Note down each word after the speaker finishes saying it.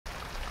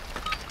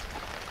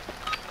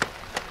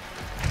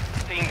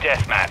Team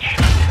deathmatch.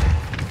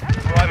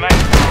 Right, mate.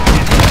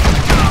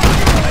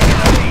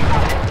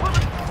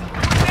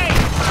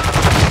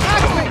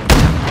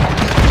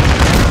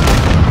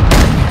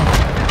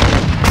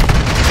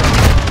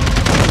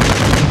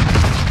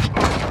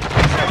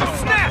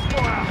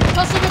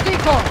 Tossing a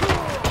decoy!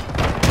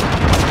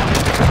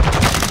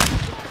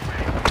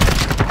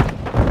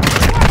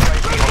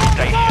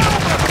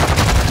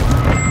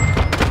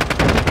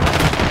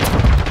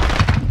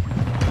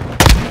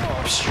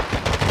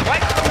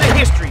 Right from the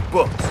history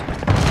books.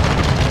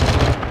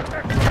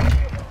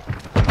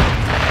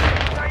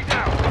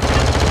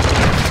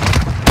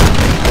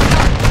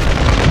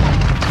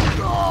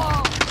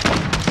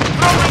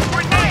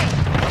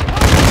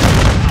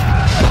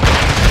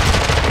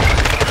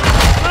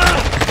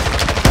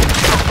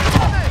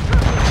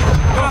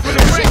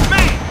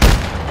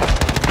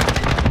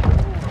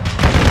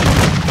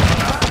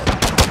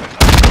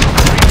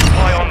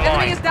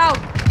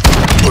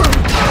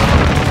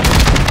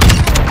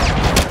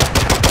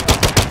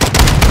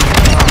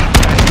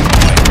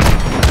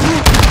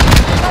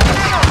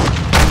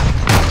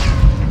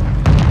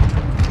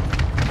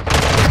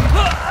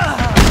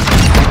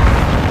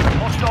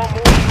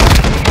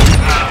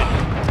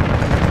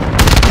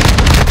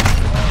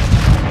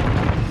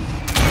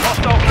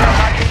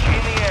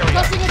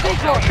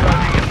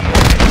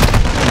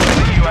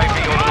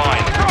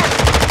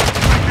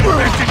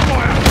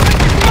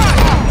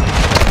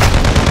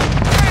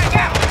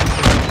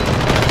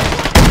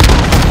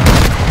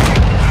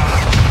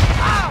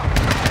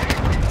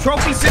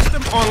 Trophy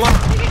system online.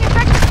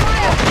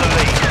 Off the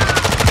lead.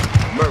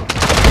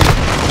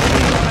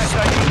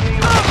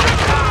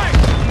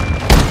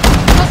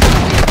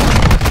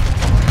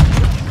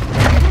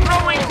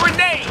 Throwing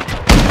grenade.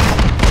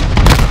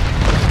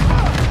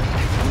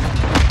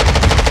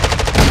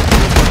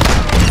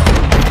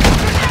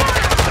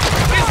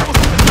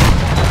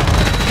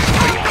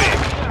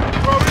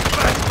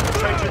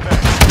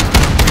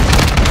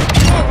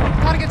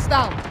 Target's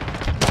down.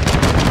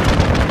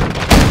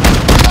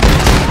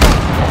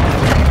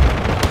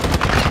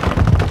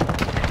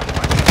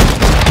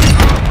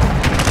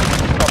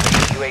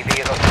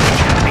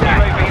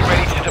 UAV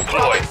ready to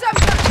deploy.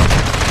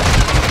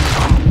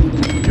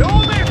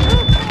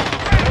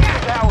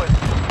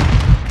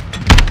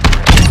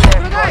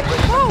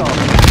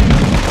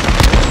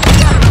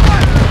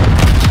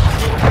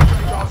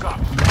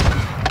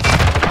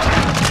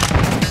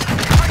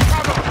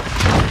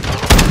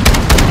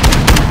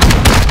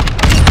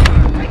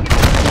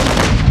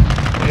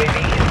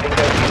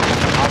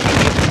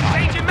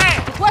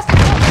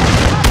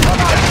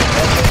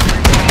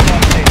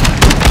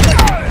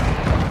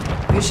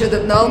 You should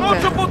have known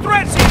that. Multiple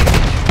threats here.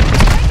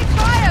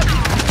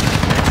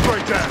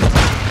 Straight down.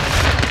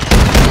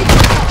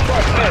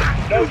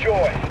 No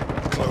joy.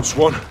 Close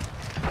one.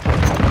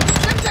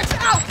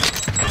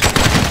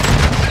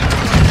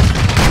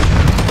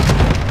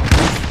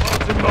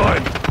 In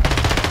line.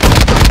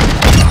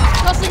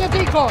 Tossing a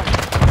decoy.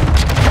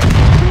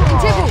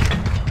 Tibble.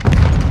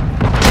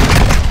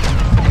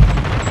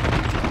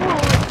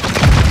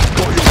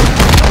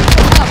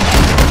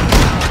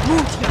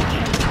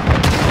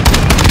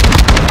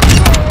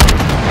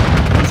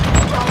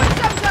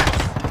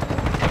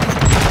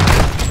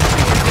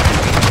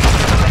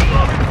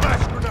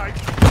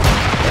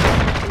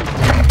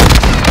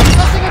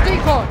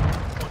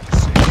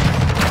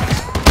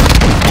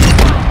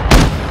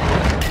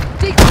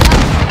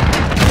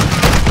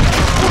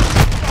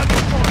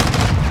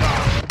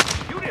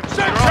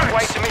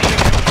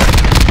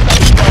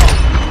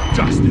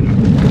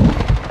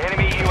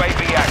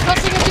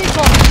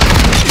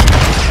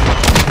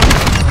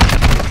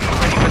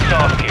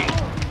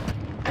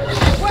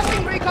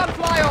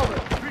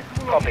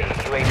 Copy.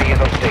 UAV is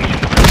on station.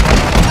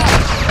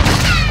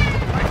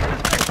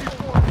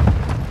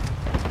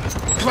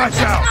 Flash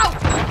out.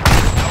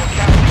 Our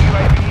captain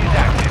UAV is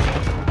active.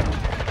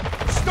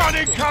 Stun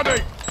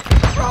incoming.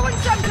 Throwing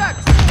Semtex!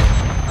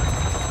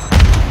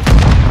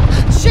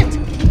 Shit!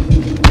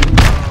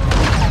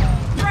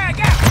 Drag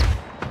out.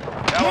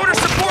 Mortar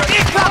support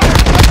incoming.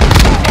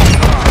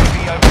 UAV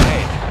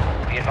overhead.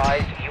 Be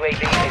advised,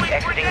 UAV is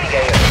exiting the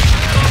AO.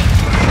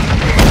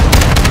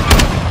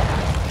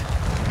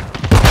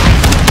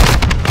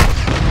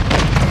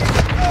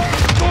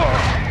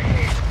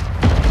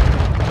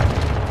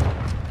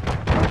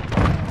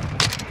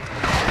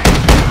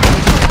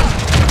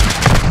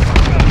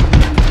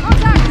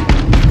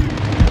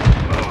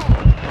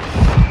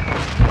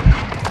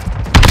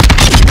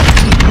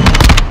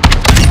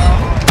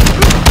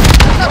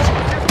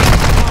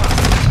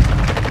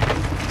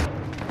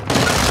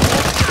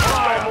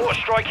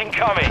 Strike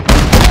incoming.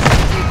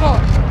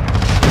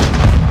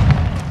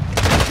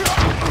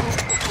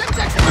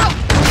 Semtex out!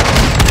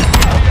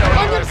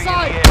 On your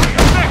side!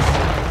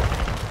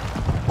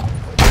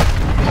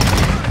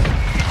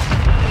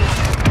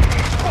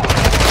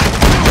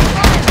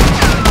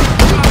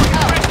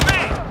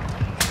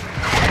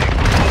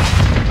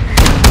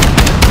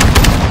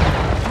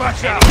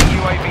 Flash out.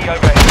 UAV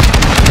overhead.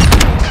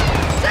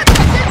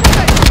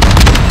 Semtex!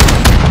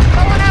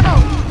 Low on ammo!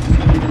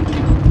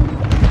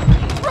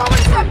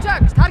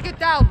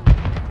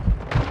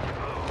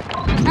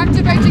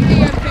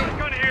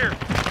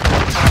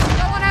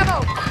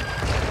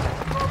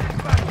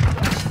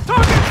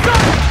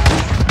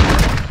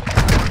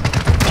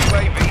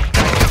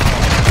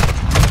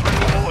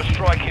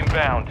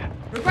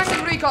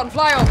 recon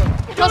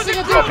flyover. Tossing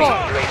a Copy. decoy.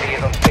 UAV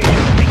is on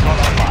station. Recon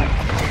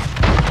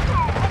online.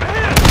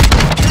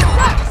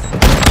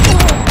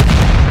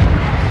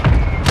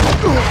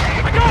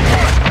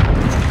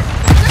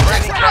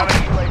 Friendly counter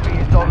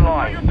UAV is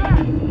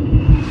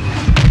online.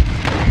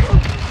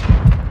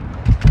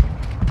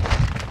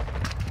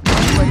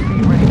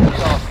 UAV ready for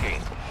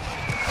tasking.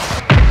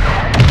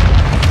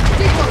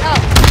 Decoy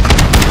out.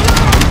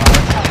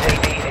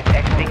 UAV is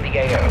exiting the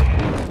AO.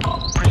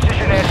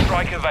 Precision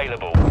airstrike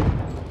available.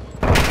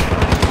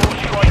 Full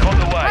strike on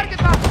the way. Target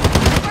back.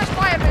 Request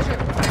fire mission.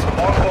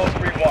 On ball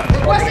 3-1.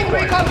 Requesting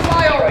recon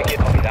flyover. Strike it.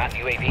 Copy that.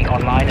 UAV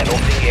online and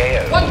orbiting the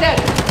AO. One dead.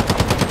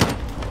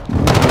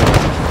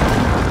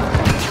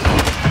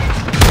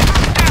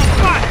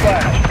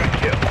 Flash. Good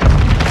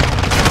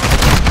kill.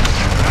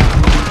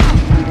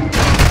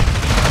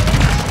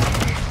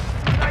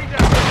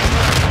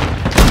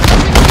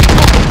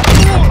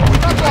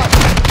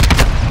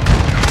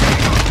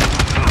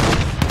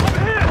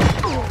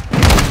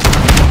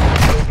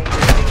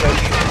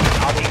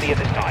 RTB at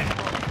this time.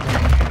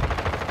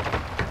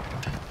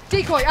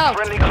 Decoy out.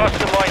 Friendly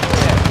cluster mine.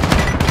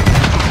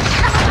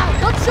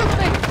 Don't shoot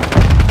me.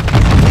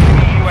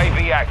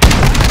 UAV active.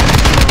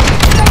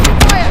 Taking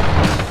fire.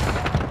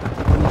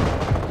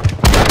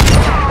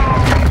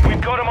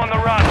 We've got him on the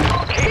run.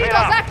 Keep it Decoy's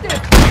up. active.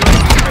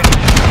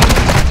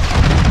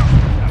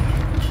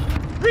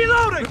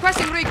 Reloading!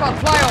 Requesting recon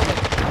flyover.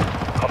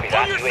 Copy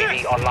that.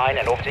 UAV online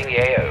and orbiting the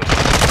AO.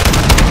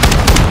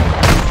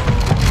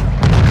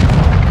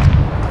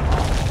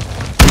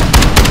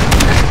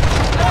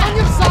 On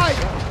your side.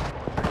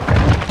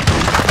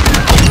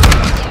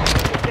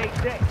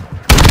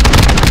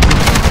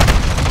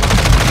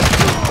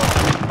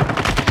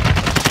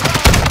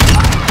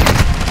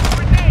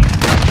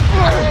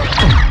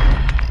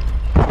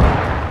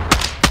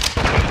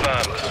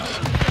 Confirmed.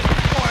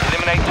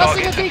 Eliminate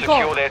Tossing a targets and decoy.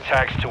 secure their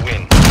tags to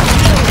win.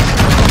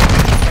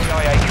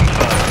 AIA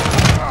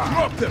confirmed.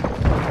 Drop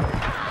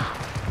them.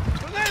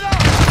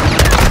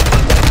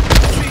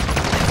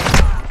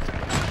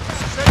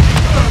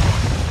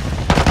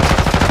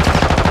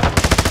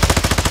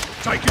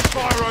 Taking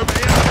fire over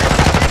here.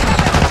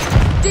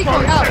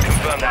 Decoy out.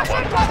 Confirm that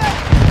one.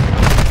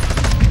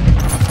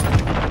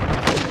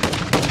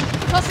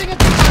 Tossing a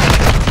decoy.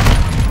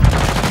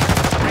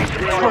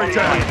 Straight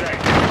down.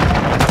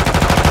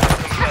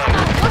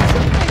 Don't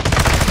shoot me.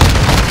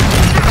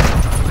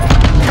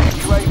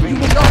 UAV You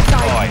will not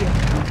die Fine. here.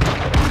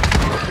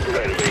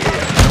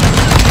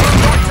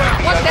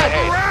 One dead.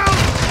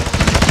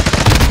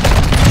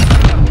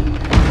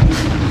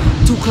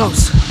 Too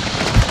close.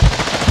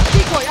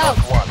 Decoy out.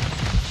 One.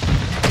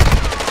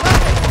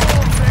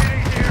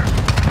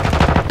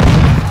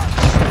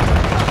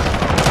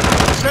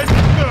 Sending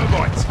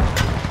thermite.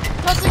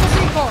 Tossing a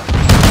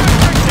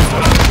decoy.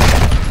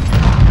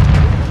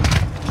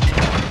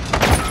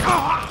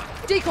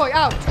 Decoy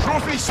out.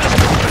 Trophy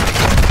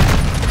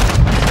system.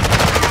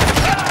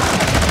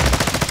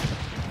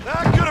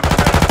 That could have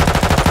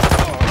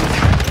been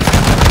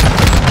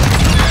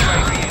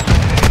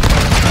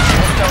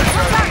Hostile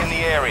UAV in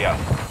the area.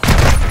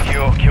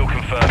 Secure, kill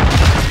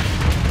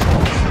confirmed.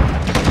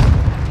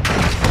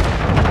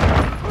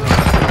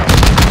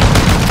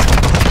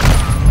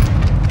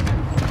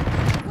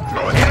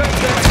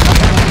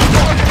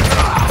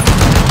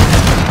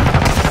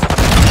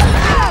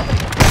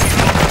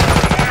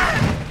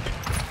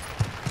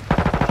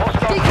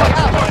 Hostile Decoy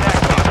cluster out. mine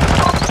active.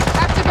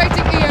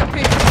 Activating EMP.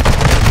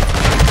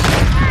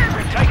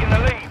 We've taken the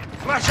lead.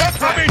 flash up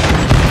coming.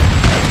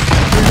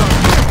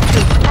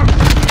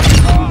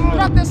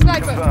 Drop the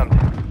sniper. Confirmed.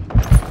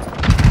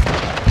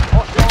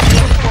 Hostile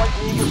airstrike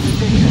near your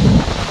position.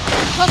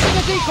 Tossing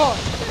a decoy.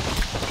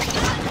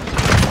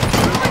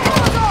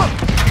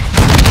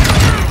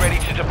 Ready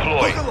to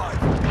deploy. Look alive.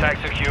 Tag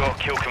secure,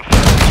 kill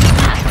confirmed.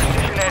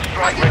 Precision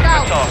airstrike Target ready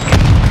down. for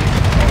tasking.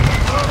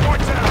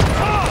 Thermite down.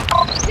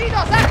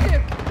 DDoS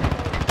active.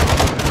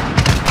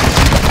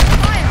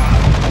 Fire.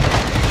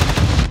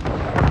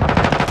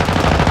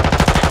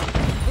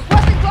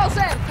 Requesting close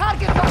air.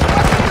 Target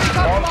requesting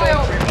recon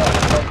flyover.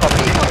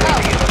 Decoy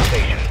out. UAV is on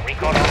station.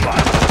 Recon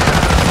online.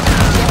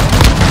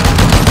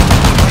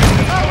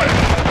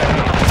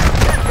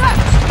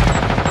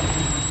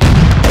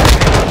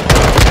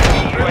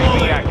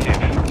 UAV active.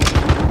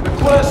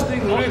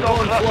 Requesting Hostile recon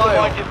cluster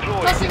flyover. mine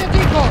deployed. Tossing a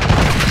decoy.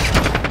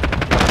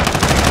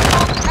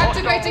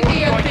 Activating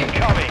Hostile EMP.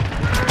 incoming.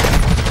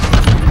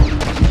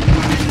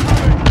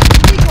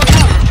 Decoy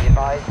out. Be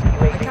advised,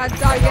 UAV Can't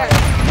die yet.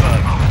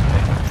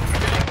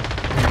 confirmed.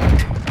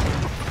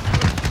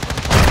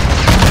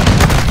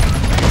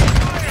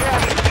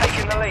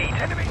 Taking the lead.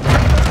 Enemy.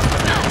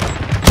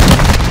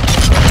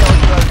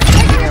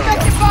 Taking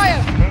effective fire.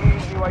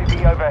 UAV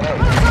overhead.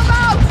 Come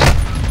out.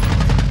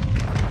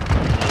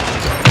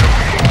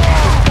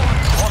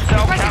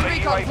 Hostile Pressing counter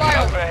recon UAV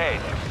flyover. overhead.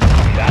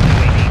 That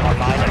UAV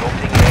online and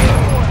orbiting the AO.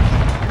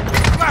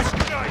 Flash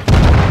grenade.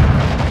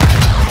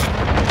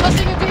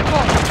 Tossing a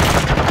decoy.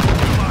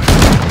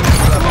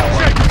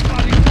 Check.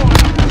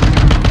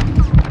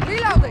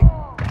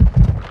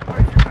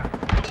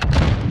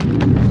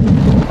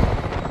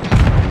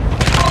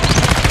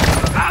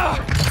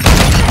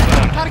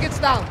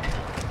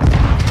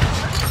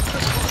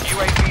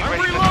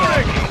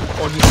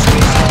 On your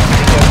six.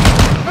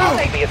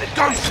 Me at this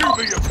Don't time. shoot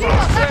me, you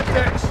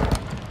bastard!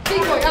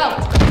 Decoy out.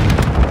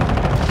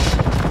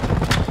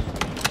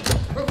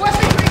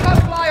 Requesting recon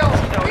flyover.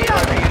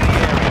 UAV in the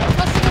area.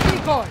 Requesting a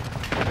decoy.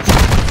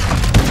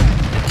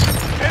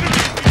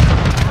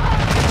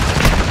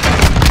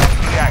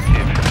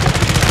 Active.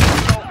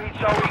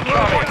 Solve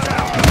incoming.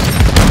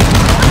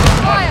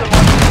 Fire.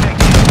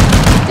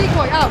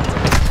 Decoy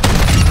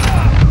out.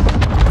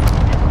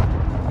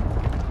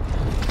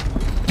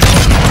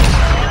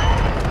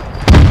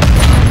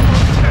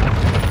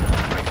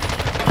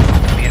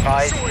 Be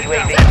advised, UAV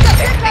Incoming.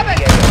 exiting the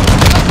area.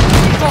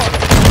 Decoy.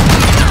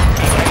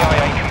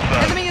 EKIA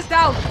confirmed. Enemy is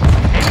down.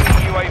 Enemy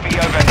UAV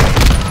overhead.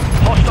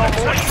 Hostile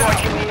mortar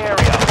strike in the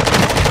area.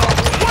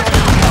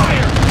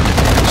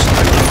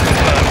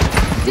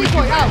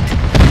 Decoy out.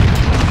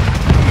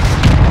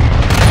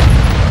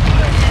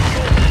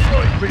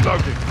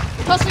 Reloading.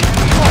 Tossing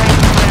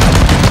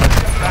decoy.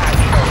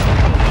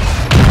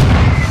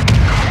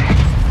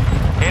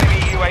 Enemy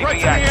UAV Right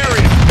in the active.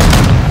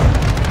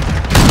 area.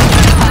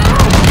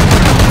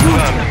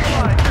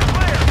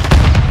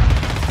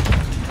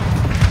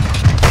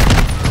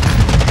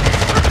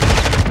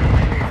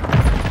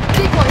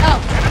 Decoy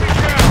out.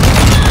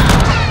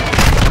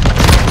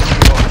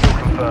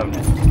 Confirmed.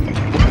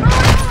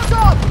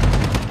 Molotov.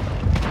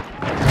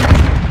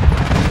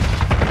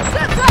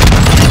 Set up.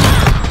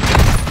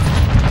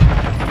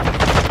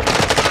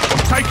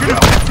 Taking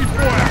effective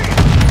fire.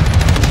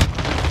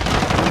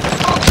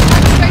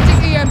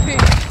 Activating EMP.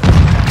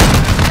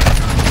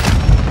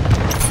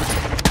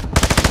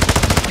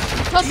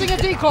 Tossing a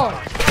decoy.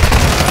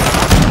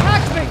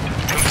 Attack me.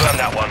 Confirm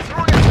that one.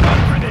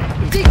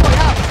 Decoy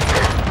out.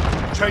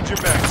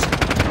 Changing mags.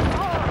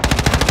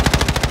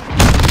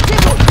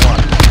 Decoy.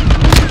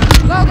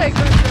 Loading.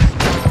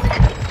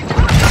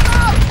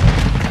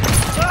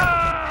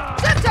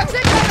 Syntax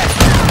incoming.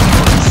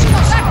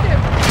 Shields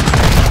active.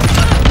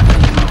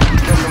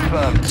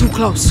 Confirmed. Too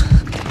close. KO.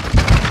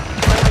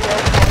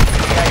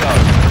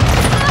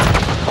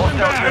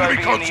 Hostile Enemy UAV in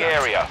the contact.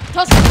 area.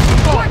 Tossing a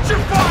decoy. Watch your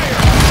fire!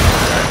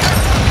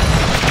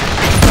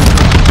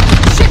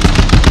 Shit.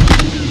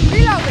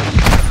 Reloading.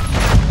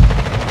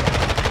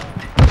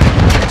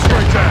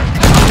 X-ray down.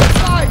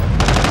 Side.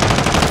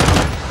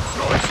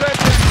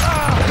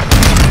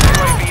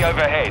 UAV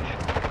overhead.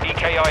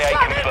 EKIA Fire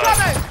confirmed.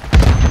 incoming.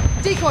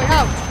 Decoy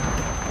out.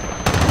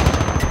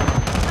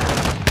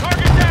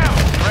 Target down!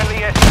 Friendly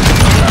SUV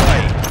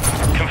away.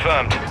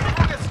 Confirmed.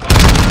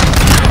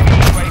 Enemy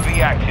UAV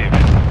active.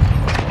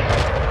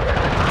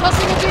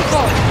 Tossing a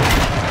decoy.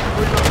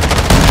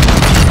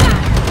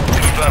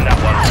 Confirm that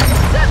one.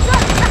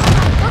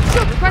 Let's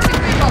shoot. Pressing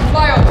recon.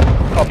 Flyover.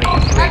 Copy.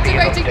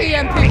 Activating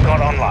EMP.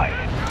 Got online.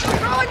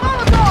 Throwing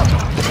Molotov.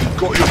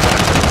 Got your back.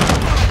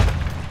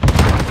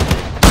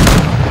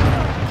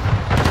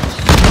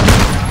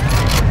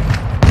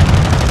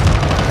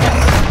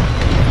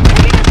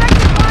 Taking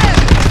effective fire.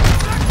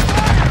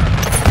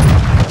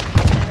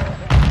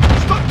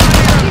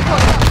 Decoy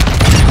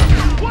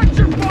out. Watch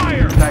your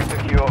fire! Tag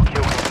secure.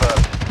 Kill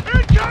confirmed.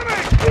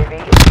 Incoming!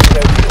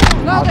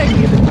 UAV Loading.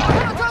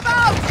 Molotov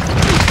out.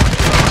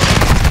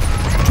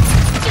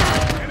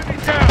 Enemy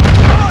down!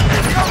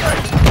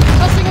 Incoming!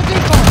 Tossing a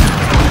decoy.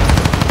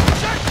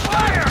 Check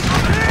fire!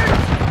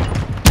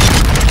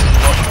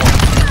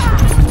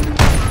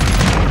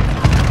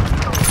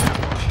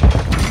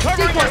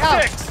 Covering Decoy your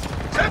out. six!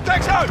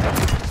 Semtex out!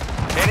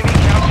 Enemy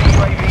counter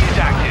UAV is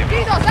active.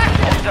 DDoS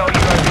active. Hostile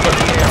UAV in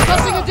the area.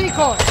 Tossing a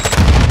decoy.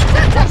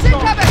 Syntax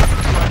incoming.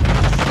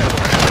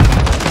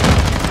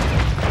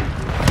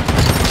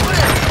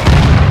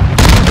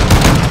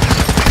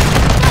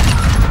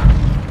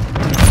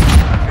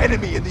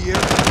 Enemy in the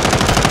air!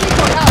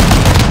 Decoy out.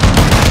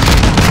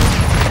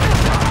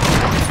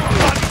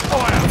 Bloody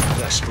fire!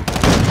 That's for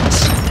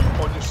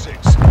on your six.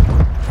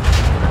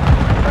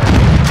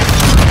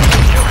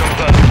 Kill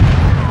confirmed.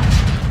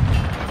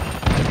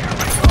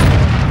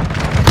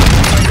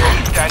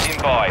 Standing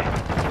by.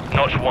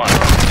 Notch 1.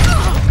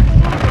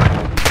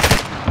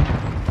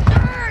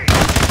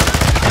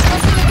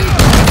 Tossing a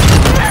decoy.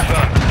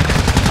 Confirmed.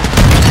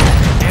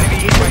 Enemy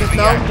UAV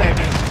active.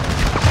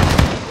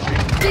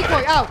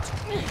 Decoy out.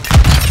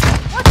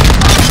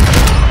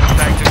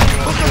 Tag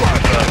secure.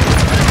 Confirmed.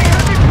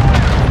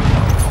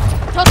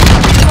 Tossing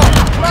a decoy.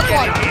 Red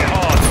Getting one. hit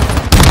hard.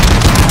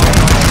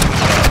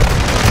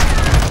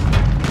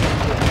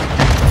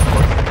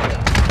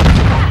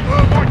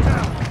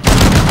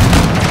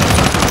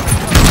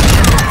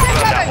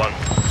 Confirm that one.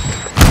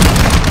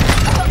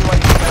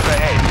 UAV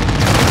overhead.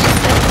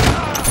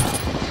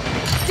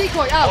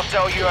 Decoy out.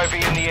 Hostile UAV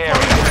in the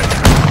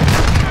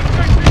area.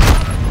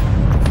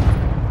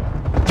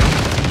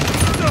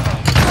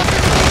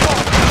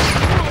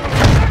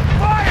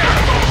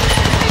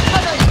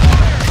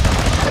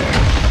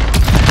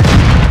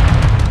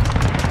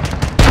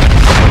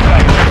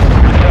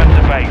 Return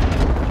to base.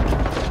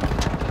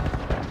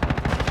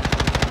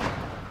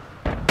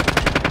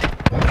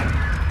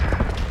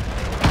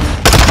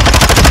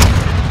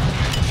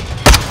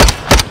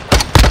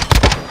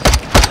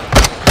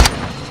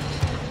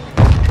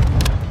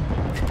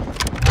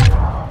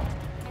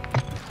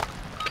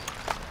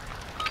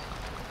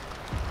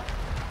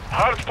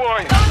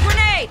 point. Throw a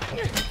grenade!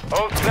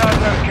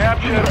 Hostiles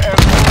capture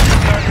and hold the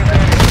target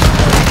area.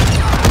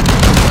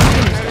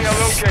 Area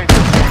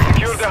located.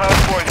 Secure the hard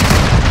point.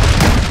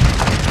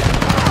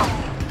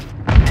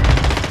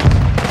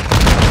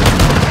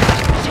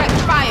 Check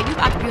fire, you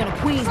about to be on a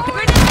Queen's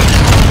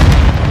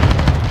grenade!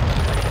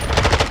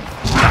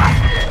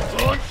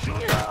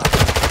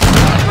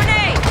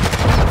 Grenade!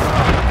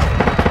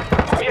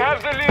 We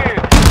have the lead.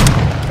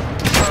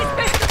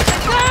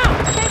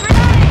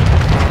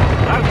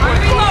 Hard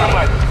point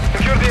compromised.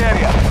 Secure the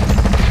area.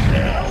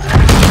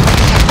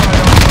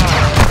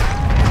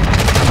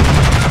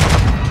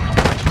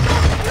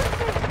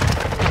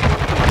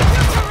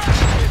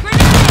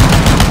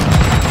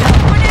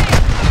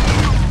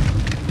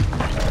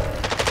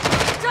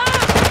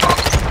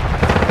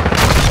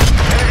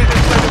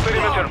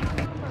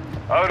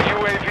 Our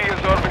UAV is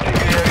orbiting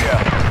the area.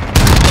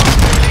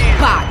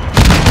 God!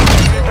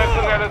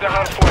 Personnel at the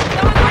hard point.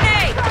 Throw a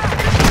grenade!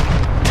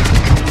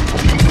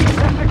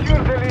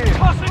 Secure the lead.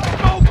 Tossing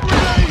smoke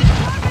grenade!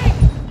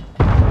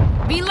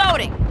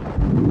 Reloading!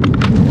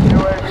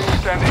 UAV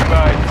standing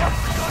by.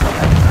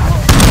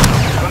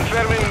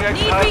 Confirming next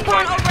Need hard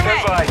recon point. Stand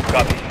overhead. by.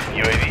 Copy.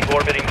 UAV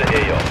orbiting the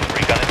AO.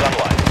 Recon is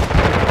online.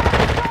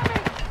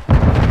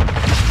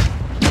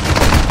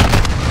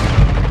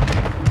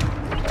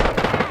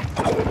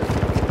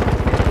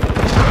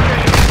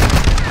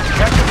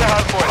 Capture the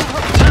hard point.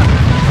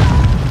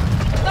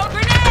 Throw a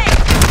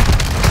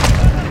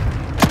grenade!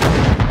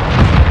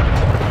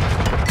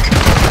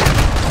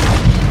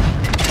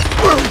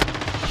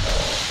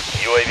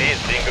 UAV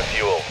is being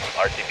refueled.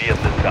 RTB at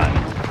this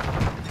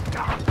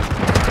time.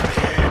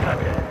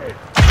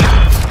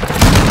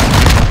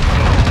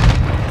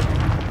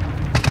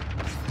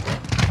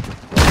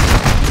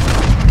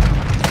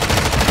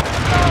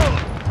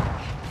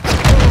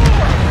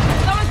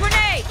 Throw a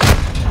grenade!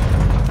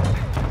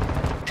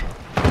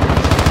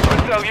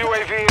 Hostile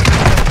UAV in the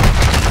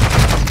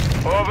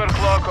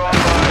overclock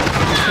online.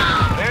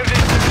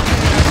 Landing.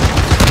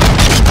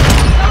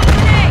 Throw a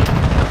grenade!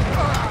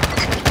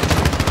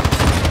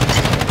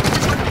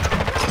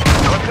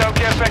 Hostile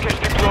care package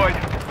deployed.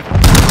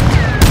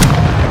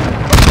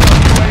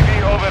 UAV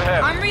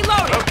overhead. I'm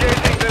reloading!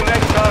 Locating the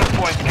next hard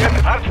point. Get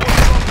hard point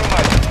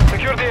compromised.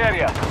 Secure the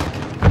area.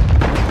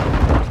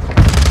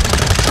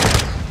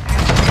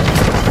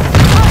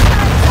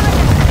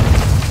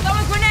 Throw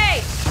a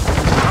grenade!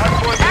 Hard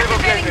point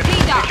Activating relocated.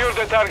 DDoS. Secure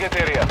the target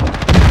area.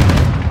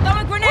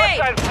 Throw a grenade!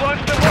 Hostiles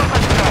launch the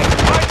weapon strike.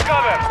 Find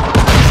cover.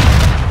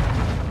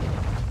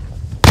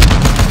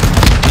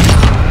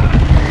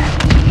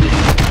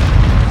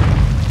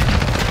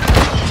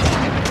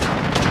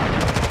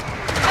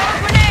 Throw a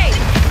grenade!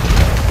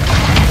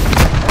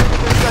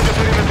 Inside the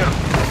perimeter.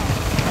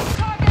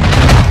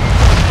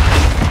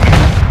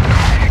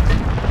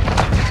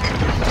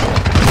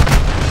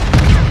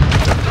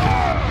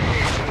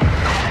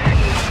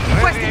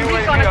 Requesting Friendly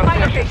recon UAV at on my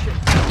station.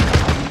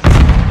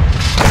 location.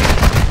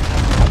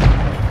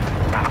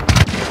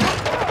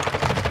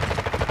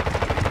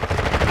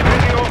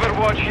 Friendly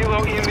Overwatch helo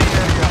in the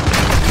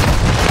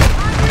area.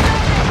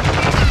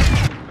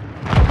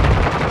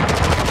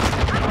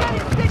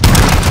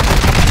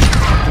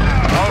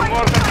 Our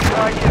mortar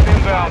strike is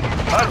inbound.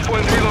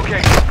 Hardpoint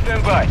relocated.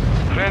 Stand by.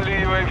 Friendly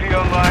UAV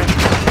online.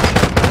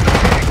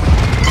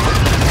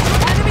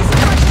 Enemy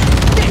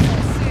suppression!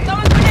 Throw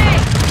a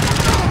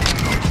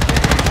grenade!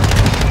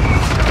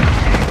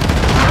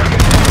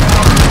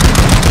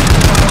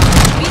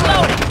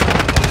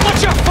 Reloading!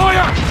 Watch your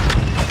fire!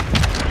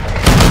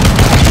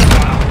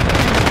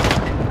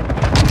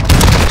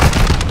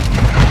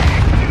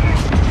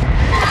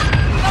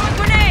 Throw a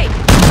grenade!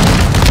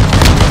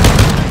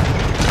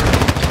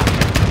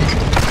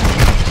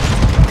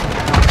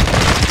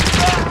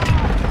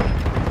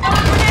 Throw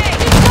a grenade!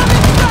 He's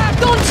coming back!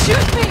 Don't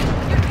shoot me!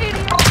 You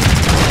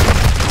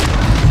idiot!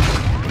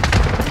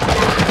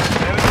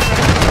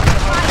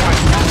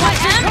 I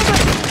am?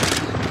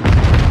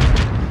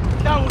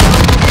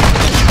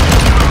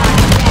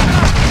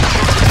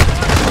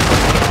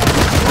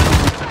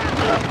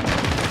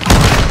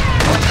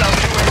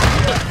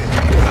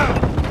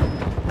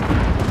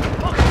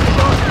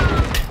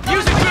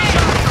 Using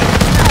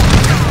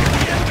grenade!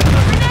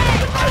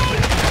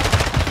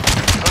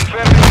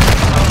 Confirming.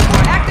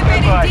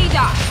 Activating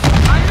DDoS.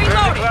 I'm Friendly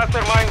reloading.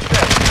 cluster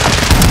mindset.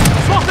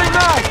 Swapping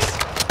knives!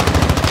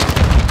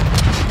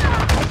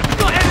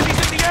 Got enemies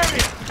in the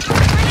area!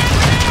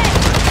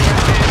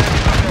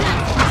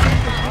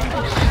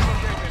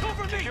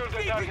 Cover me! Secure the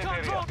Keep target it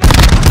area. control.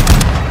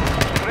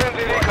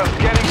 Friendly recon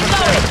scanning for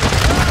threat.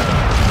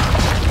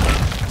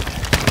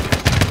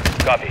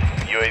 Copy.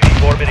 UAV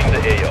orbiting the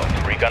AO.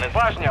 Recon is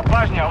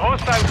Bajnia,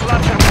 hostile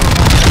cluster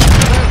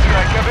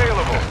strike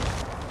available.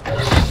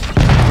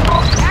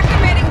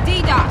 Activating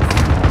DDoS.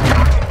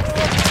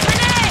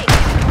 Grenade!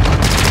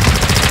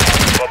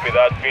 Copy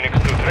that. Phoenix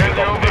 2-3 is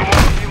Friendly on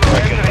Overwatch helo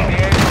entering the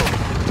AO.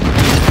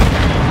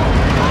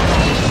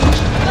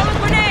 Throw a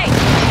grenade!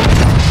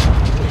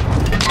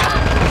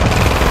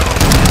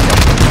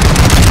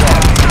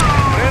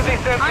 Friendly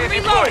sentry I'm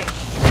deployed. reloading.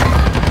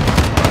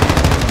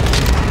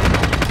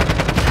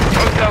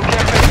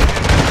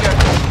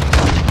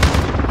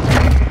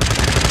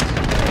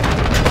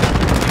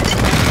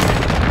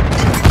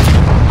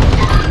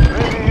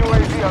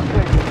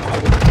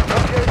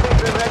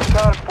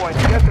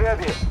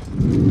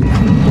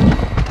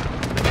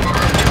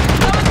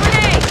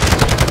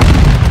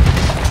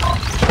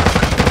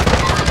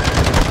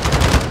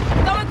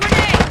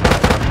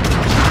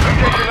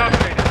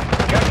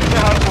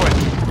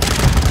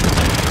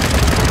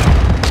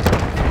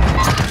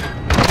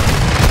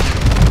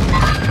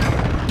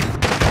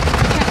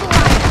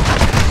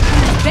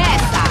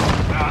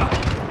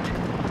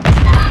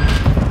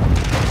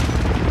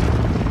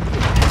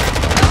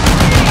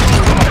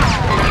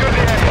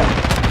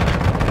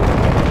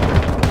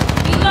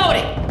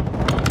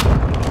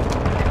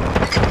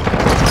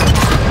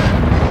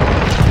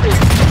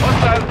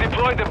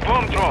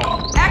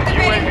 inbound.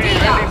 Activating UAV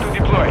DDoS. ready to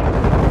deploy.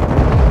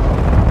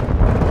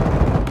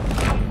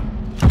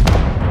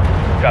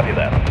 Copy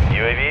that.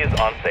 UAV is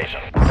on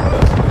station.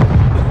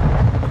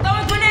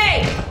 Throwing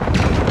grenade!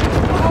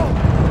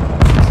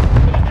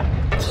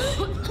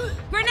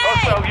 Grenade!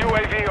 Hostile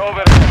UAV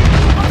overhead.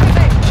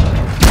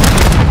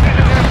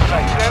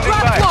 Standing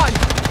Drop by. one!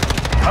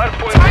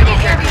 Hardpoint Target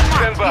relocated. area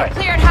Stand marked. by. You're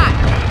cleared hot.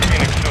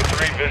 Phoenix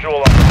 2-3 visual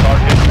on the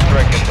target.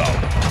 Track inbound.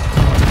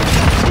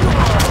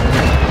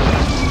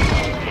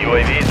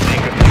 UAV is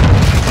being reviewed.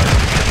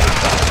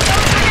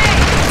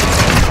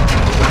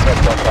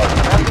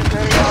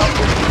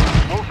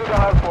 Move to the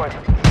hardpoint.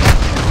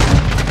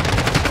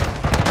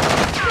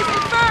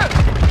 Confirmed!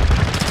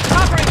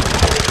 Covering.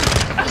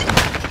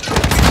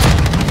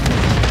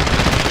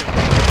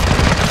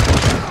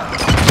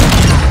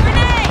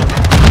 Grenade!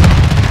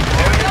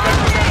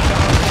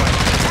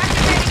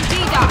 Activating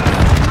DDoS.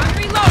 I'm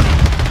reloading.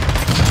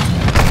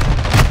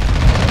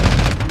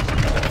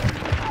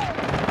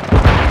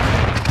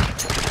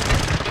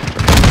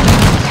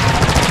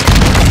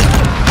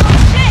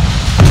 Shit!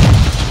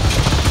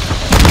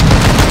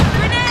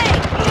 Grenade!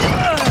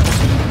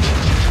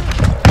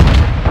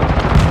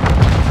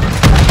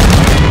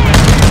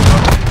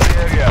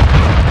 Area.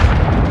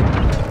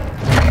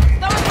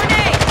 Throwing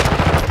grenade!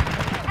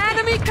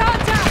 Enemy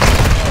contact!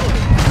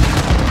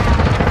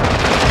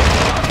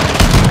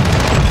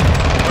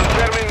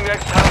 Confirming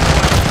next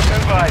hardpoint.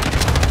 Stand by.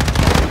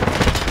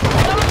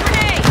 Throwing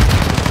grenade!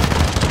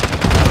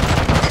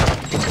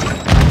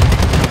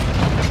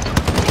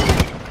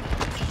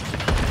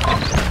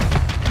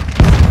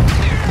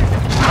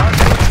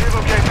 Hardpoint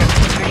relocated.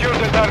 Secure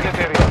the target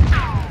area.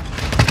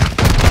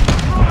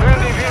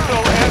 Friendly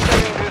vehicle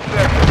entering this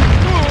sector.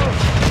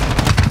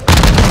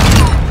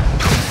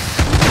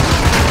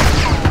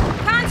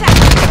 Contact!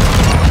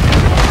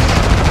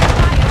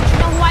 You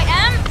know who I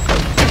am?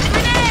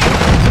 Grenade!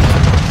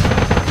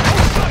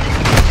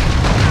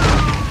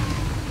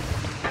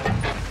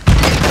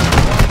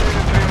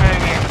 Minutes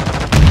remaining.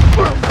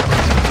 Grenade!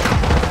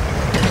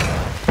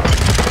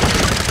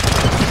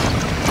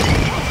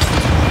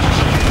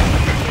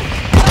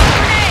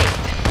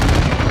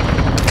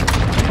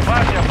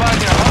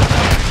 Fire.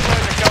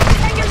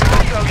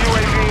 Hostile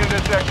UAV in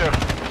this sector.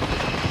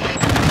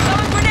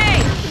 Throwing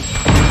grenade!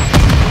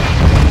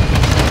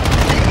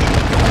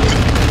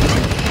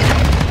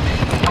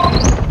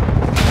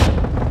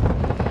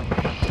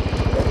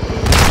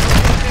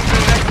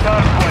 Next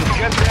hardpoint.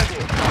 Get ready.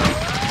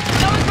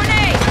 Throwing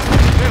grenade!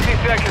 50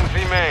 seconds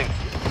remain.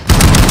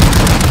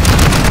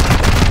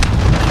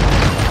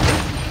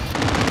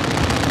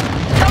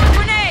 Throwing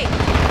grenade!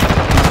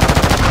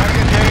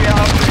 Target area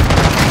update.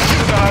 To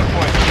the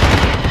hardpoint.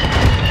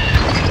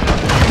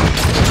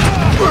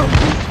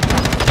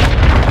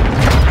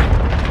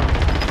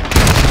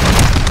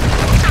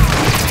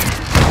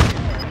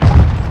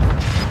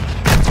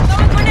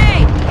 Throwing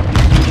grenade!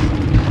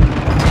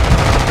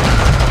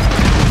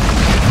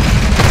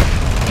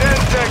 10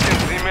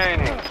 seconds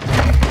remaining.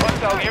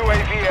 Hostile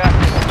UAV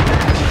active.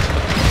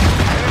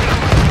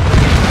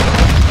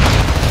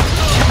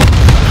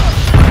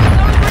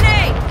 Throwing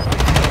grenade!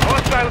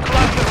 Hostile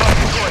cluster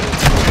deployed.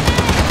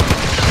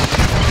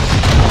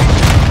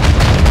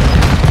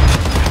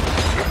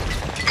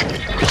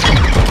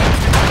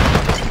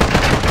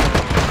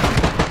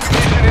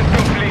 Mission is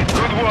complete.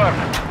 Good work.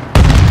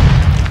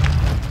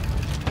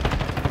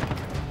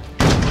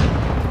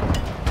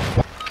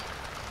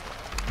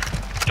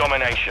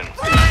 Domination.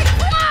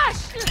 Flash!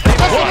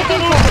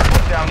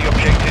 Down the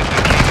objectives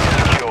and keep it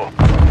secure.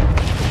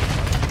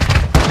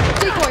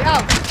 Decoy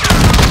out.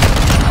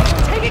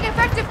 Taking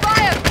effective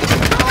fire.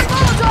 Throwing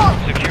Molotov.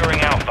 Securing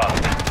Alpha.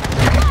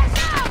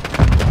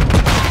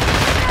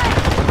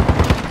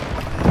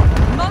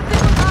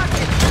 Multiple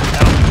targets!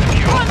 Alpha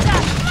secure.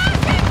 Contact!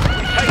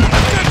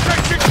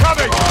 Attention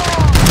coming!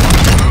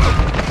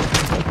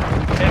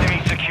 Enemy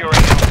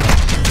securing Alpha.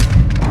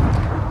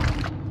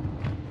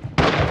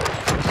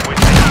 We're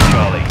taking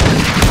Charlie.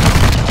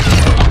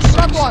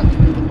 Shot one.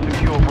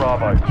 Secure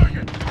Bravo.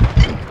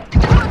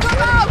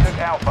 Come out.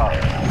 Alpha.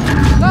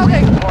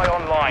 Loading. Fly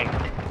online.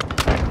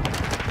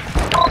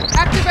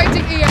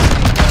 Activating ESP.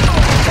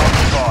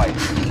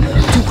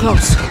 Too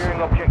close.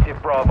 Securing objective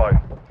Bravo.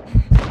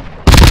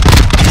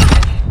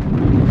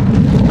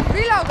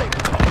 Reloading.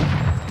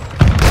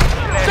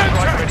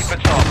 Airstrike ready for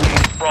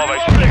task. Bravo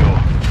secure.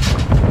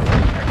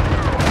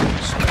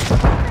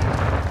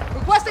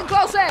 Requesting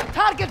close air.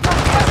 Target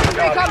requesting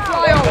recon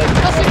flyover.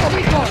 Nothing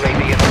decoy.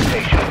 UAV in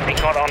rotation.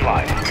 Recon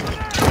online.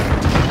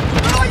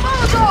 Throwing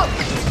Molotov.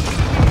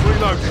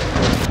 Reloading.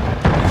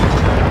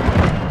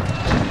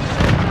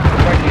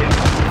 Right in.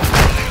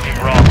 Losing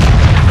Bravo.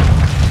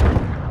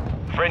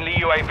 Friendly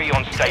UAV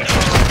on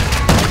station.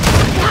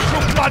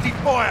 Your bloody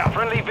fire!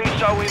 Friendly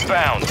VSO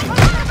inbound.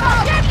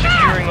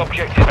 Securing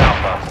objective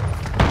Alpha.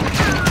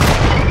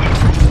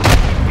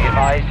 Be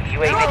advised,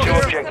 UAV 2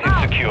 objective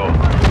secure.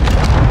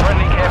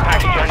 Friendly care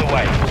package on the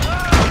way.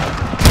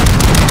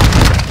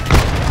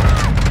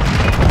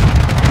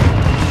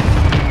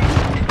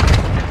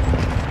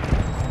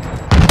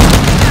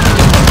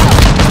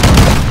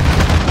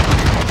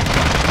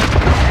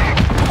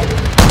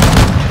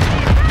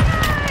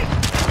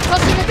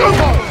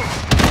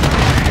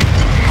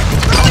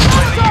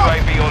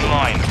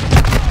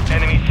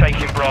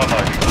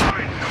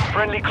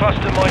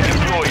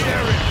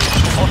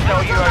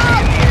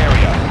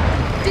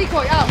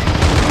 Decoy out.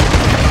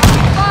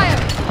 Fire.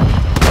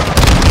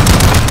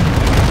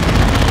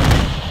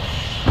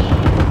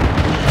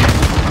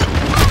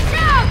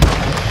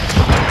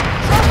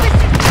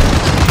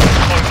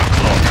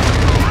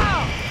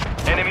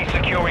 Enemy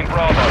securing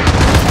Bravo.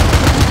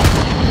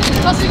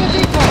 Tossing a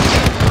decoy.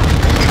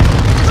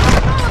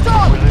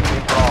 Molotov. We're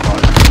losing Bravo.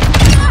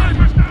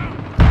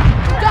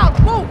 Down.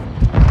 Move.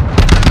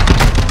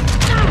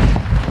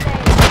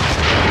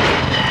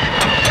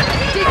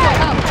 Decoy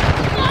out.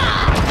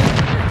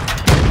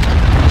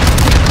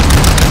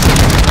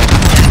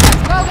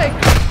 Welding.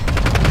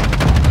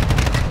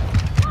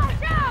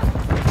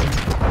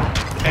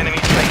 Enemy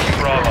taking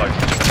Bravo.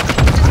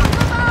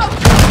 Out.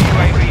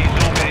 UAV is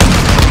orbiting.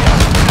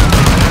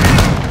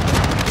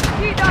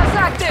 Heaters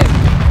active!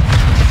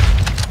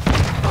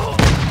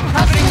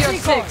 Tossing a your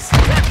decoy. six.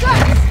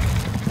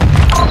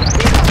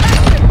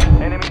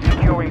 Enemy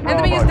securing Bravo.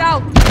 Enemy is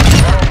down!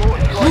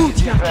 Move,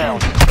 down.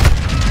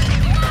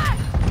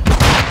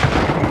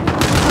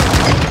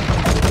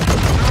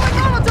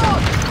 Molotov.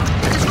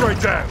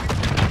 Straight down.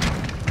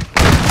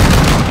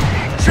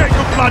 Check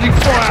your bloody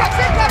fire. Shots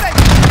incoming.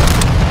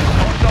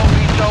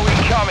 Hostile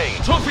incoming.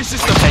 Trophy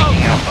system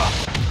Taking Alpha.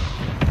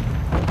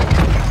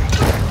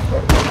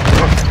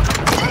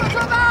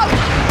 Molotov out.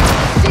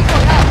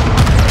 Decoy out.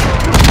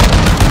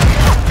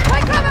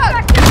 Take cover.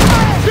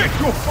 Check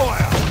your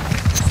fire.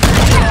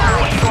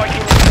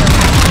 Striking.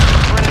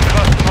 Friendly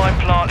cluster mine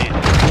planted.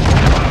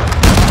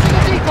 Tossing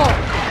a decoy.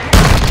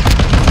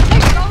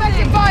 Taking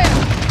effective fire.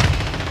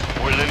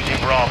 We're losing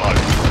Bravo.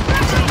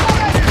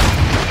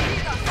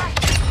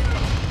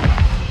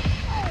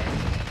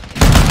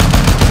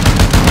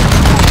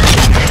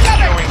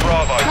 Securing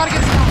Bravo.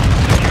 Target's down.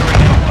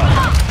 Securing Alpha.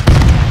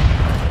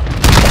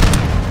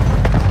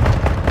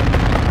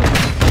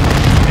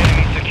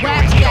 Enemy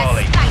securing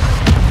Charlie.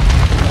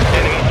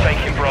 Enemy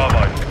taking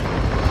Bravo.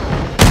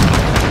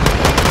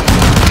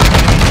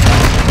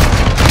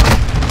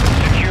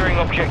 Securing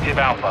objective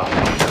Alpha.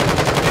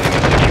 Enemy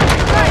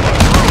securing Bravo.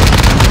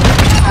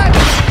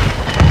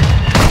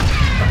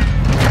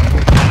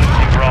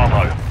 Losing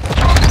Bravo.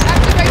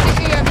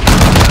 Activating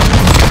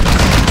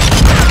EMP.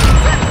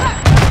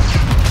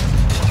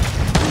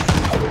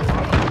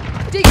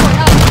 Decoy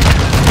out.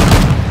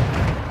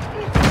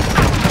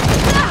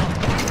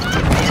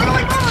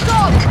 Throwing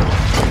Molotov.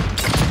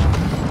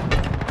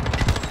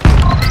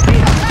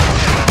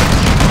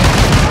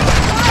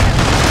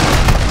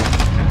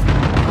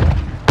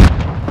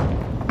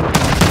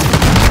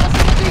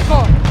 Tossing a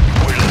decoy.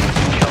 We're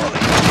losing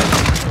Charlie.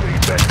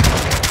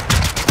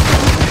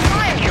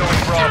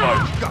 Securing Bravo.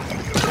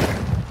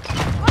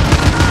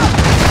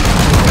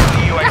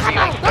 UAV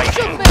on Don't shoot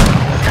station. me.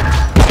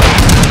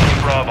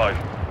 Losing Bravo.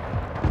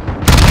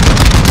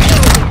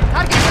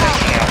 Target's down.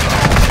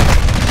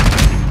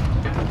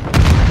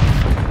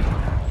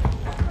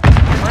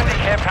 Friendly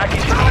care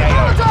package in the Throwing AO.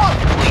 Molotov.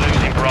 We're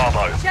losing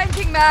Bravo.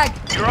 Changing mag!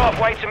 You're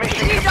halfway to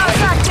mission Heaters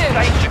complete. active.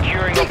 Stay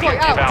securing Decoy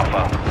objective out.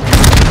 Alpha.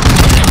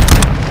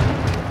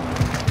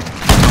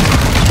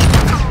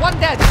 One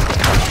dead.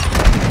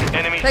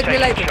 Enemy Take me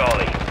taking later.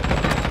 Charlie.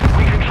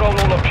 We control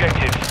all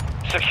objectives.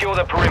 Secure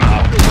the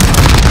perimeter.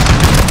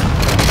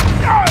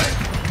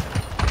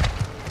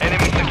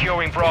 Enemy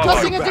securing Bravo.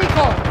 Tossing a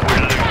decoy.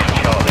 We're losing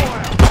Charlie.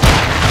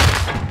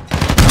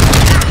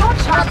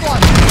 Shot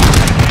one.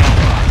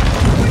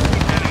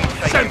 Enemy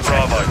taking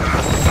Bravo.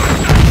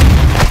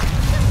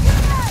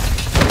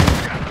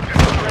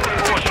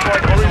 Force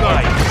strike on the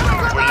way.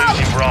 We're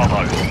losing Bravo.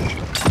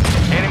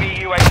 Enemy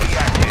UAV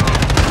active.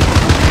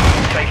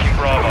 Taking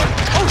Bravo.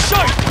 Oh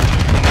shit!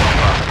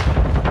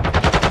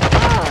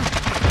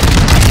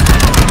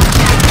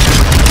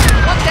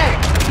 One dead.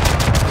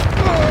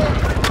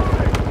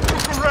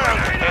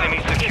 Enemy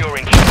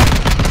securing.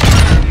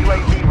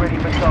 UAV ready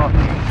for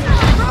tasking.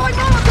 Throwing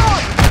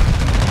Molotov.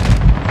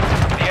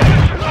 The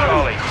enemy took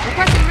Charlie.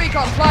 Requesting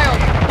recon. Fly on.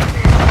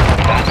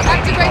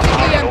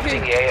 Activating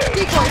Orbiting the AO. EMP.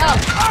 Decoy out.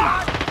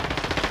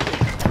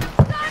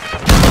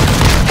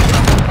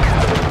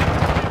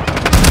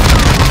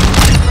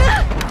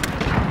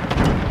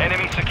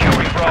 Enemy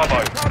securing Bravo.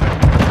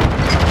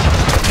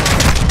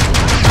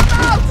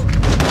 Out.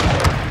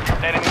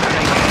 Enemy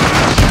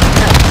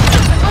taking.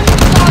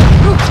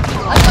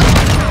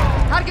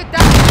 Target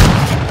down.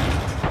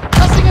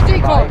 Tossing a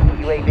decoy.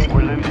 UAV.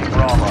 We're losing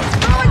Bravo.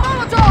 Throwing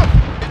Molotov.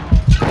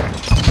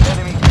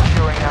 Enemy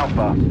securing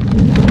Alpha.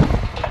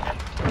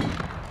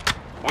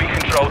 We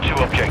control two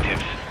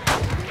objectives.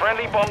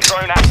 Friendly bomb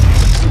drone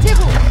active.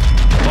 Tibble.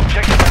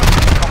 Objective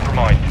Alpha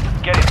compromised.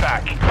 Get it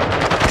back.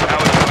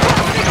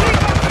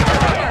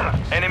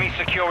 Enemy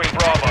securing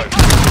Bravo.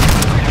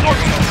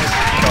 Securing objective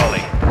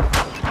Charlie.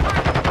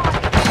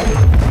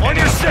 On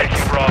your six!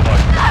 Taking Bravo.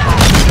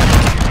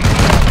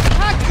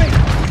 Tag me.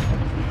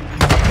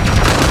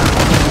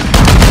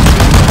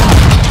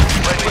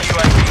 Friendly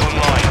UAV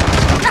online.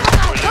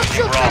 We're Don't losing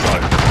shoot me. Bravo.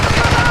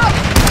 Out.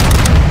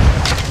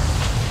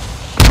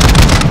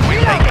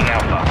 We're taking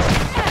Alpha.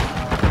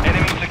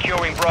 Enemy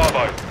securing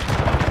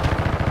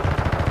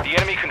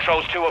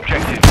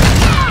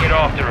Get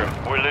after him.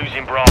 We're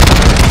losing Bravo.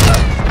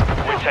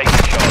 We're taking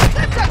Charlie.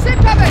 Syntax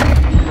incoming!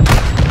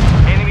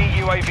 Enemy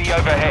UAV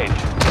overhead.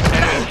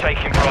 Enemy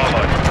taking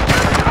Bravo.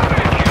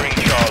 Securing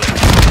Charlie.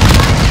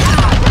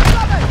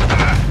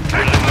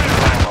 We're losing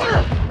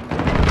Bravo.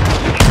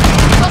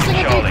 Tossing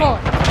a decoy.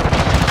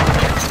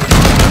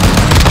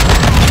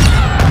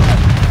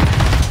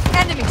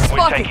 Enemy We're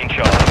spotted. taking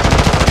Charlie.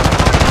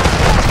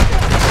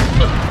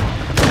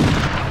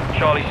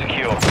 Charlie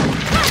secure.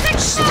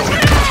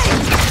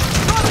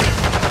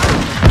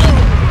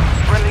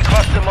 Friendly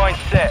cluster mine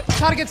set.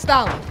 Target's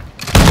down.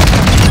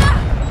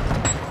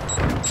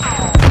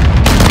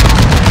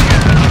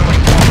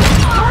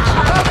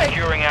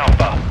 Securing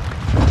Alpha.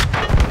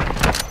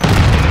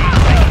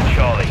 Taking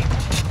Charlie.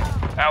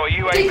 Our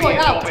UAV Decoy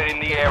is out. orbiting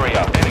the area.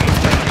 Enemy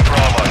taking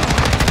Bravo.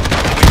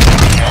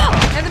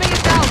 Enemy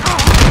is down.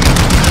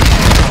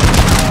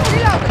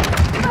 Reloading.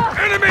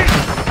 Enemy!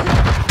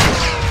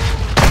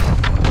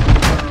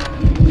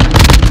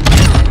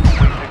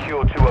 We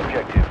secure 2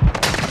 objectives.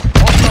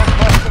 Hostile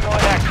cluster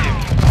mine active.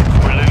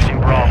 We're losing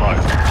Bravo.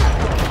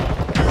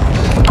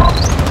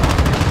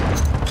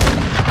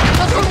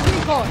 Tossing a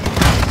decoy.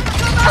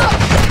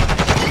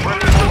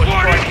 Friendly mortar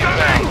strike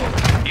inbound.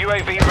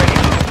 UAV ready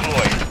to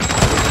deploy.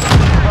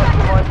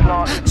 Cluster mine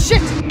planted.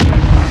 Shit!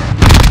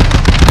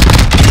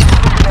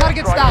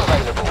 Target's Strike down.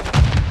 available.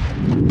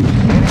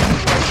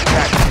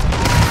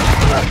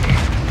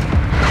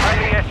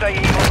 Enemy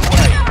SAE on the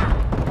way.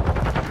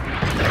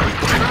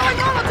 Throwing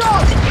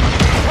Molotov!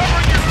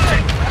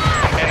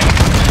 Enemy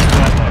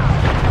Bravo.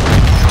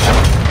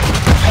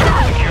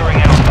 Securing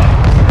Alpha.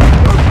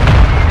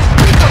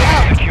 Decoy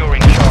out.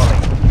 Securing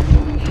Charlie.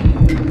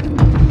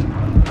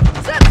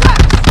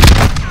 Syntax!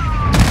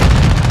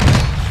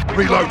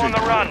 Reloading. On the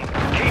run.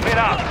 Keep it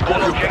up.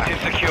 All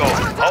objectives secure.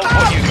 Hold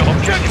what you got.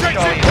 Objective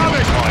Charlie is on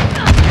time.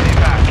 Get it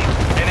back.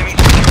 Enemy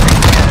securing.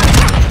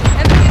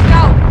 Enemy is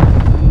down.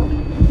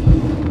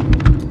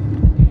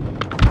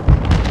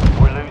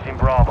 We're losing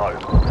Bravo.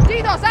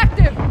 DDoS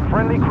active.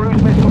 Friendly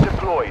cruise missile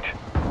deployed.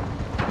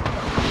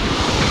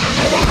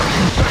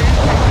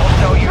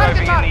 Hostile UAV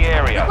Target in marked. the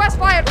area. Request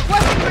fire.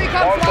 Requesting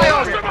recon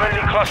flyover.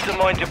 Friendly cluster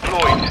mine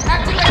deployed.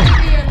 Activating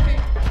EMP.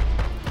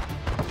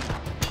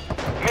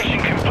 Mission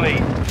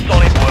complete.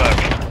 Solid work.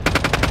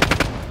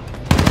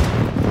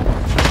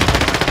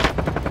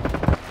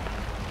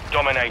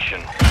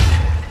 Domination.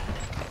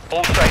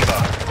 All saber.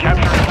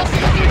 Capturing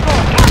Tossing a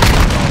decoy.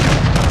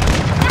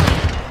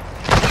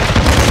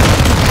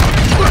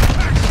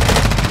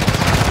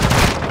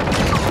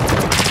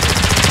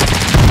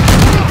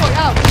 Decoy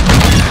out.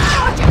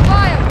 Taking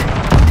fire.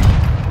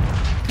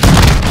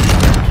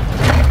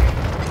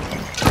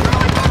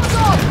 Throwing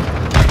Molotov.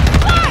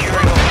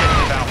 securing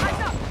objective Alpha.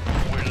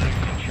 We're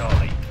losing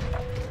Charlie.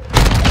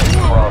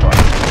 Bravo.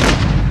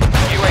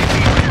 UAV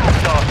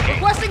tasking.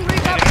 Requesting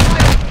recon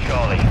flyover.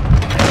 Charlie.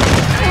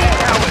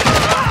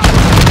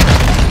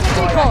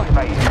 Decoy.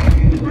 Activated.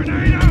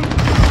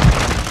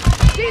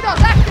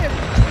 DDoS active.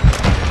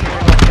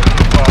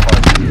 Bravo.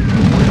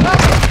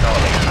 Welcome.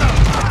 Charlie.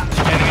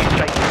 Enemy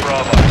taking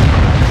Bravo.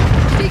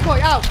 Decoy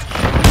out.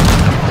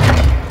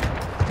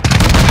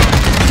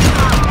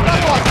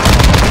 Another one.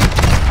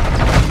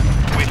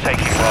 We're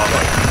taking Bravo.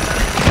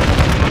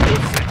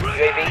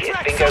 UAV is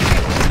bingo.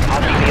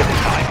 RTV at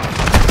this time.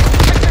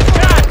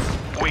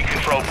 We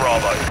control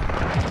Bravo.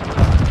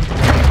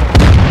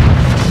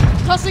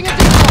 Tossing a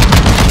decoy.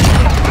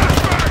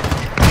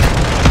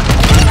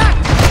 Attack.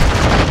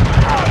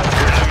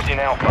 Losing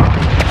Alpha.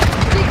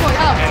 Decoy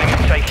out. Enemy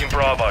taking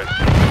Bravo.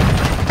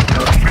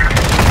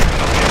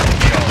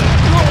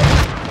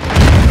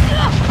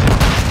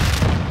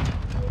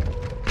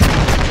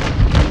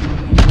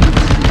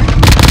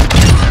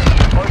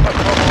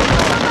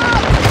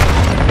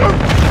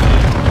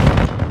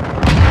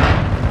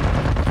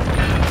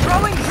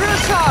 Throwing drill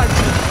charge.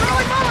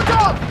 Throwing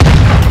Molotov.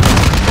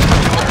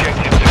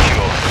 Objective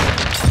secure.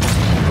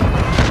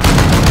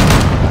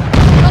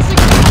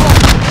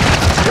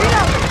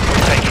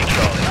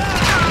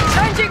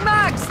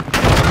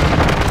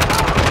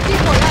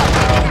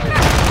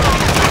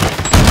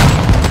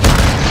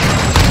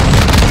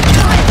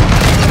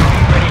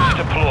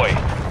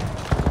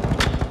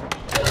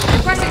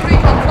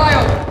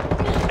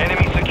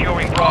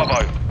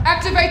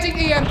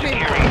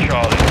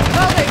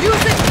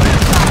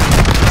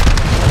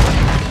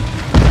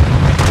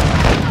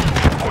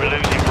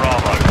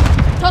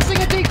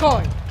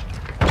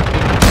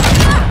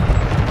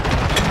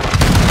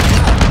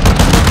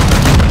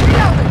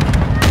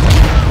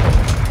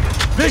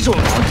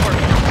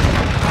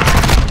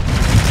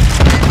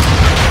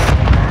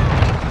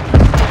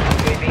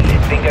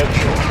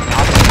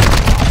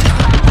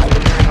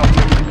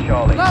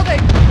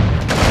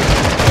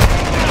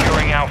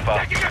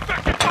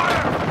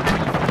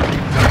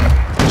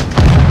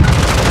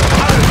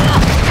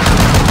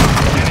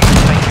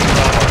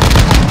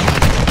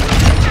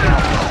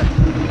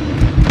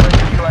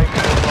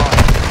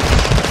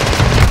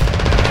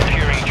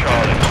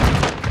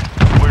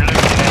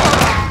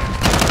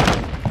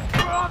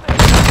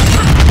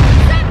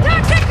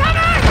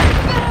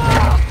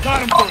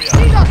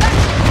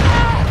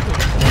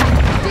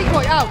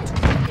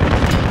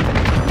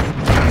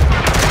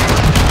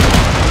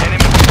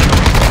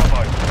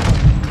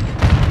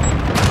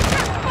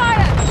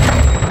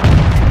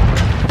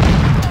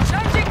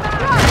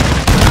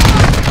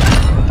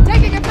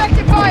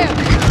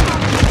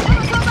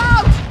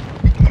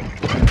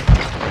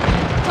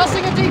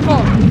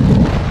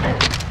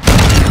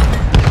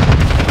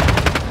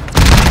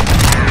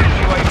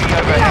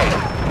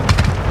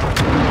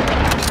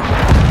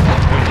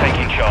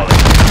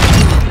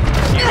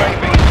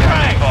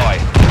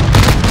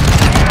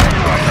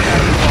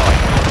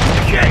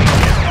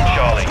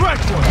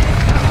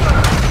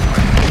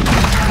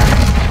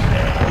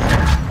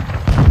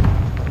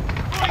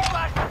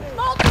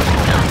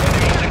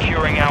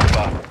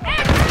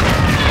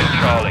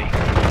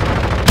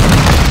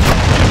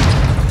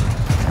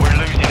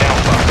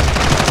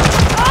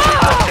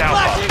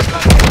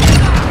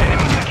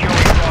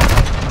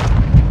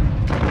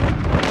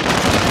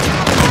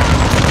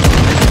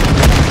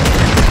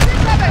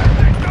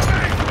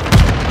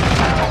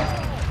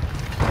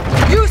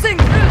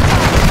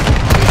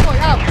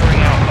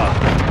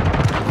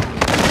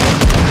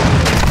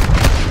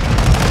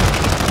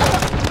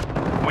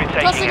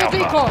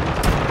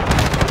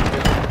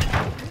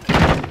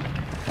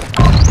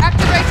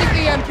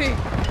 UAV.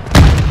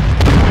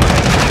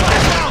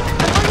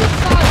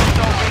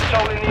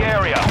 Control in the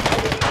area.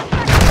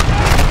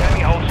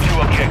 Enemy holds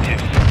 2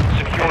 objectives.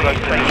 Secure those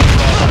stations.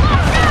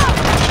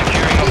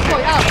 Securing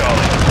objective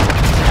Charlie.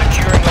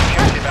 Securing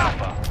objective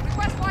Alpha.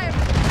 Request fire.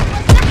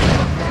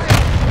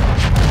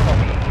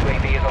 Copy.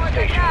 UAV is on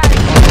station.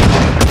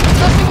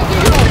 Tossing a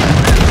decoy.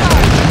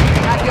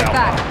 Got your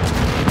back.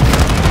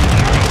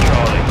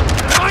 Charlie.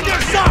 On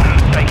your side!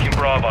 Taking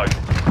Bravo.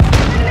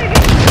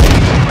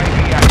 UAV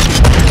active.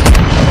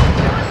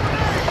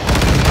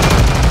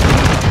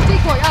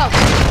 Decoy out.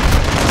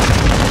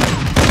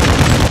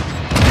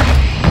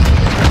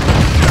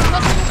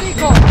 Tossing a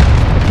decoy.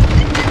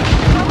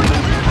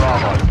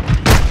 Bravo.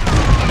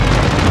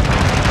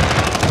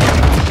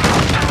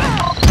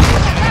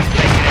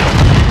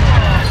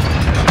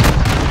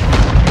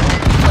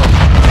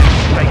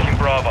 Taking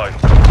Bravo.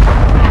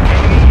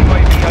 Enemy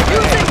UAV overhead.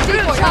 Using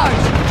decoy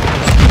charge.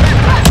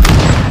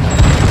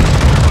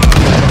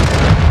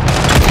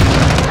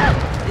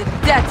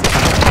 That's it.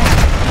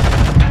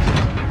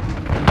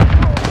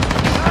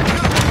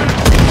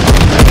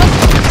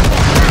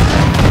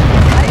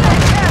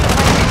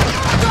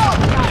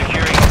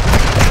 Securing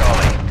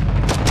Charlie.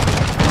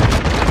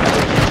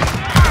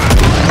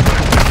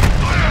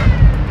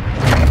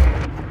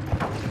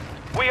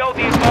 We hold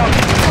the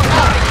advantage.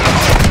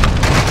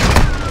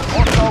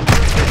 Hostile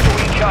cruise missile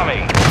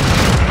incoming.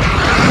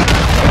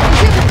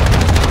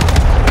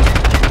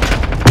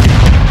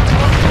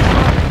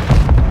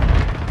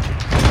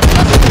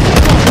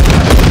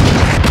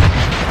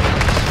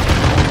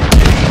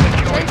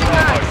 Securing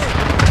Bravo.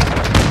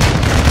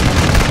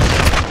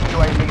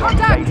 UAV on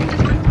station.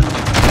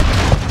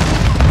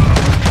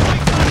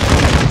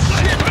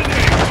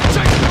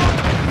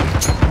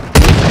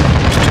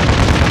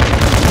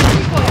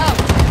 Decoy out.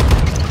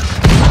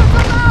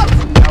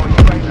 Our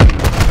UAV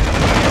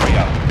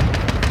area.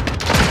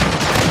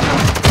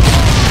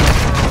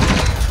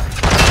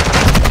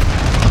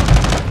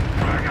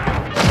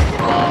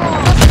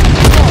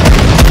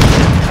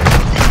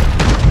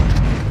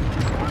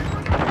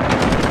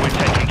 We're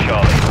taking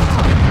Charlie.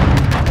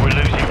 We're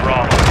losing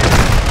Bravo.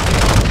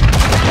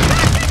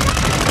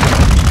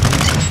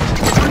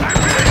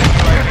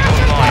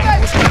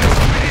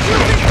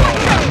 UAV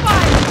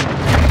online.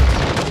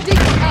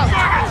 Decoy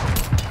out.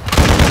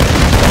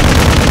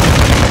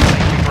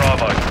 Taking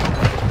Bravo.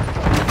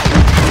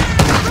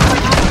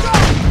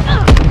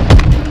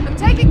 I'm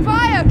taking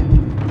fire.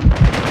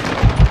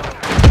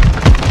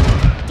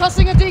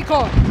 Tossing a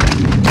decoy.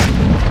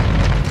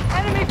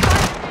 Enemy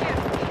fire here.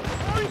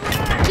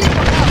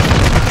 Decoy out.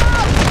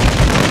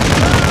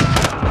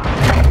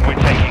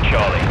 We're taking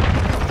Charlie.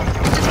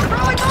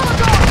 Throwing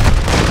Molotov.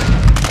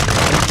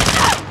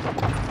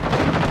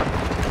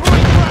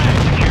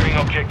 Securing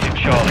objective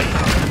Charlie.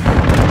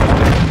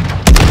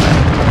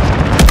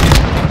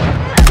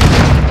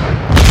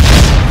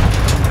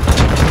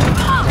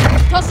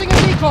 Tossing a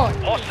decoy.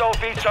 Hostile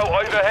veto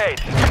overhead.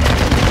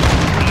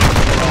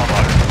 Bravo.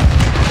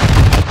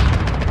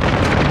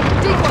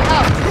 Decoy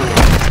out.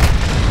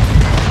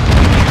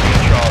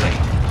 Securing Charlie.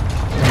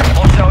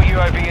 Hostile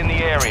UAV in the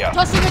area.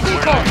 Tossing a We're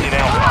decoy. losing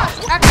Alpha.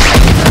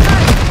 Activating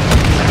grenade.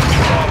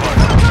 Bravo.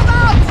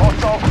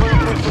 Hostile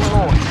cruise missile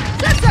launch.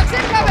 Systems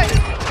incoming.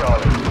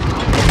 Charlie.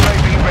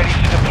 UAV ready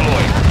to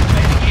deploy.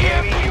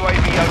 Enemy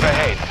UAV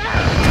overhead.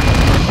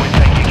 We're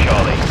taking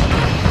Charlie.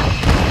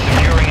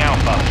 Securing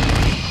Alpha.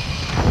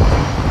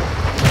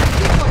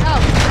 Decoy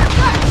out.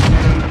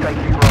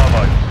 Taking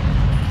Bravo.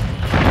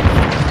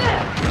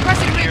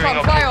 Pressing Securing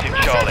recon. Fire.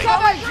 objective Charlie.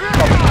 Cover.